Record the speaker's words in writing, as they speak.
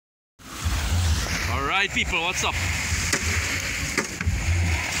Alright people, what's up?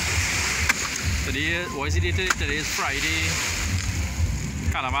 Today, what is the day today? Today is Friday,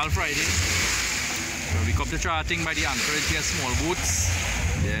 Carnival Friday. So we come to try a thing by the anchorage, get small boats.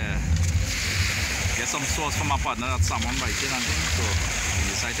 Yeah. Get some sauce from my partner at salmon biting and things. So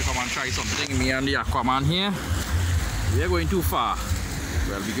we decided to come and try something. Me and the Aquaman here. We are going too far.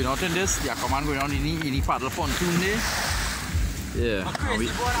 Well, we going out in this. The Aquaman going on in the paddle pontoon there. Yeah. We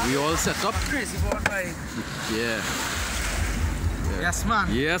all set up. Crazy board, right? Yeah. Yes, man.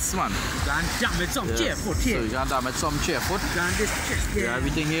 Yes, man. You can damage some chair foot here. So you can damage some chair foot. You can this chest here. Yeah,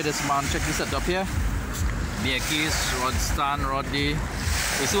 everything here. This man check the setup here. Beer case, rod stand, rod day.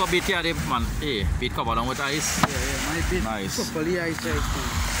 You see what bait here, man? Hey, bait covered down with ice. Yeah, my bait. Nice. Properly ice.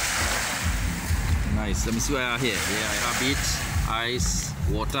 Nice. Let me see what I have here. Yeah, I have bait, ice,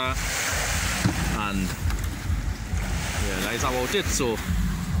 water, and yeah, that's about it. So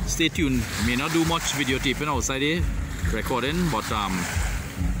stay tuned. May not do much videotaping outside here, recording, but let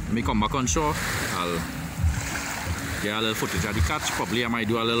me come back on shore. I'll get a little footage of the catch. Probably I might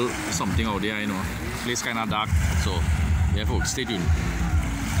do a little something out there, you know. Place kind of dark, so yeah folks, stay tuned.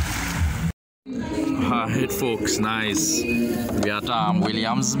 Alright folks, nice. We at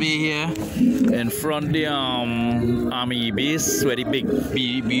Williams Bay here in front the army base where the big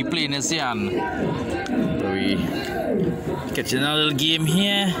B plane is here, and we catching a little game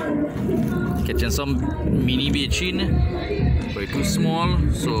here, catching some mini beachin, way too small,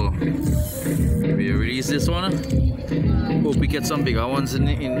 so we release this one. Hope we get some bigger ones in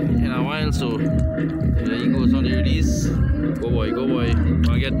a while. So there he goes on the release. Go boy,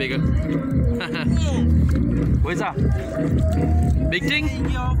 wanna get bigger. What is that? Big thing?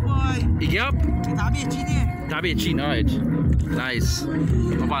 You get up? Tabichin, alright. Nice.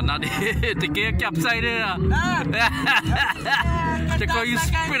 Now take care capside there. Check how you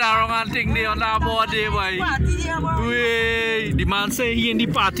spin around and thing there on that board there, boy. Wait, the man say he in the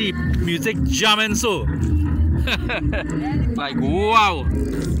party music jamming so. Like wow.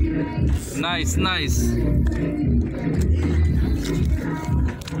 Nice. Yeah,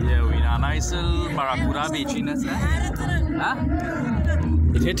 we in a nice little barracuda beachiness. Huh?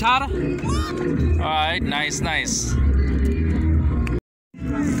 It hit hard? Alright, nice.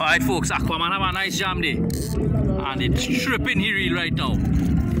 Alright folks, Aquaman have a nice jam day. And it's tripping here right now.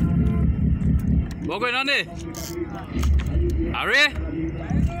 What going on there? Are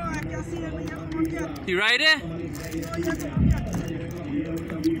you right there?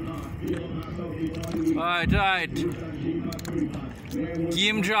 Alright.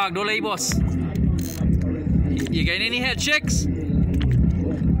 Game drag, don't lay boss. You getting any head checks?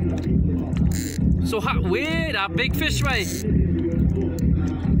 So wait, that big fish, right?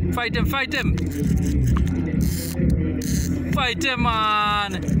 Fight him. Fight him,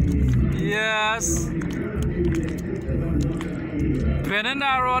 man. Yes. Pinning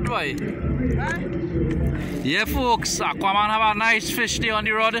that rod, boy. Yeah, folks, Aquaman have a nice fish there on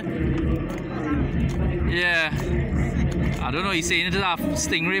the rod. Yeah. I don't know, he's saying it is a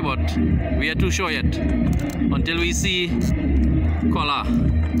stingray, but we are too sure yet. Until we see color.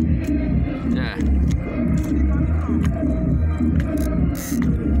 Yeah.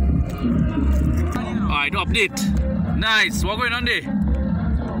 Alright, update. Nice. What going on there?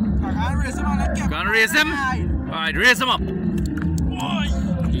 Can raise him? Alright, raise him up.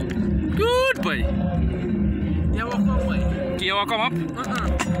 Good boy. Can you walk up?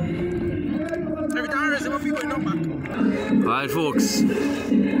 Every time I raise him up, he going up back. Alright folks,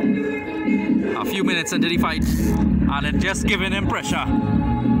 a few minutes into the fight and it's just giving him pressure.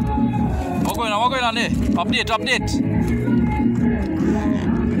 What going on there? Update.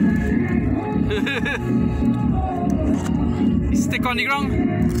 Stick on the ground.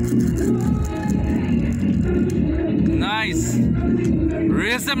 Nice.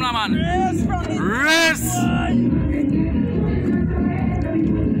 Raise them now, man. Raise.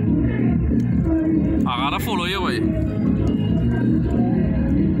 I gotta follow you, boy.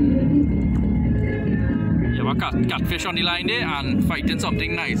 You have a catfish on the line there and fighting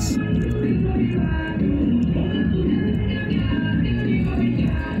something nice.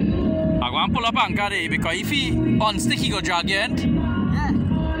 I'm going to pull up anchor there because if he unstick, he go drag you in. Yeah.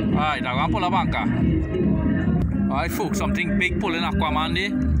 Alright, I'm going to pull up anchor. Alright, folks, something big pulling Aquaman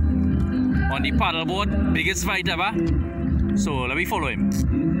there on the paddleboard. Biggest fight ever. So let me follow him.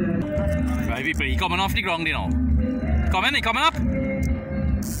 Right, people, he coming off the ground there now. He coming up.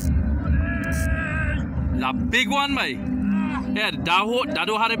 That big one, mate. Yeah, that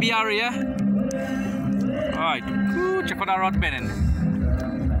don't have to be area. Alright, check out that rod bending.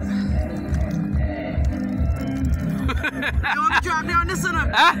 I only jam there on this one.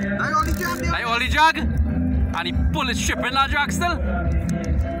 Huh? I only jam there. I only drag. And he pull his ship in that drag still.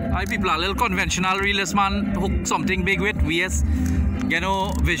 I people are a little conventional realist man. Hook something big with. We has get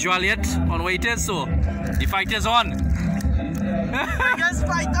no visual yet on what it is. So the fight is on. Biggest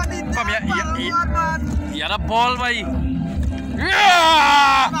fight on it. Come here. Man. You had a ball by. No,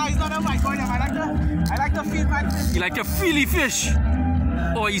 it's not a fight for him. I like to feel my fish. You like to feely fish.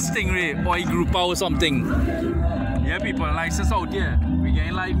 Or he stingray. Or he grouper or something. Yeah, people, nice us out here. We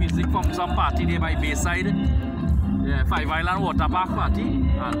getting live music from some party there by Bayside. Yeah, 5 Island Water Park party.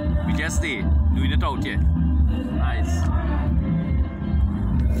 And we just stay doing it out here. Nice.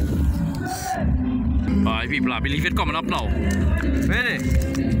 Alright, people, I believe it coming up now. Ready?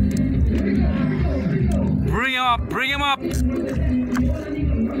 Bring him up, bring him up.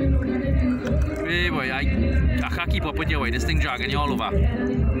 Hey boy, I can't keep up with you, boy. This thing dragging you all over.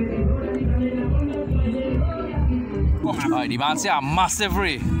 Alright, the man say a massive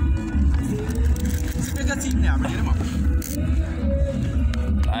ray.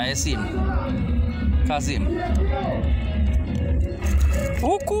 I see him. Can't see him.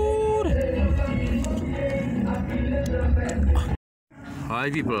 Oh, good. Hi,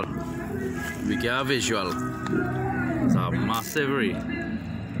 people. We get a visual. It's a massive ray.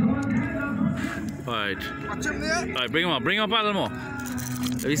 Alright. Alright, bring him up. Bring him up a little more.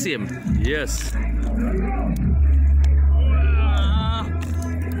 Let me see him. Yes.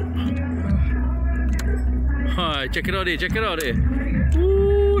 Alright, check it out there. Check it out there.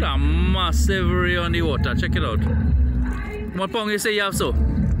 Ooh, that massive ray on the water. Check it out. What pound you say you have so?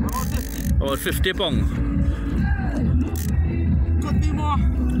 About 50 pound. Could be more.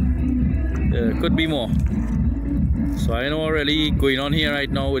 Yeah, could be more. So I know what really going on here right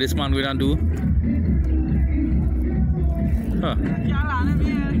now with this man going to do. Huh.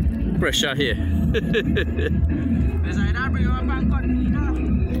 Pressure here.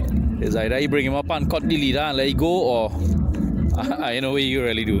 It's either you bring him up and cut the leader and let it go, or I know what you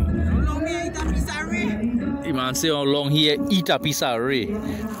really do. The man say how long he eat a piece of ray.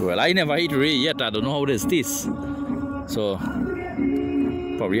 Well, I never eat ray yet. I don't know how this tastes. So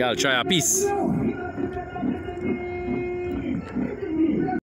probably I'll try a piece.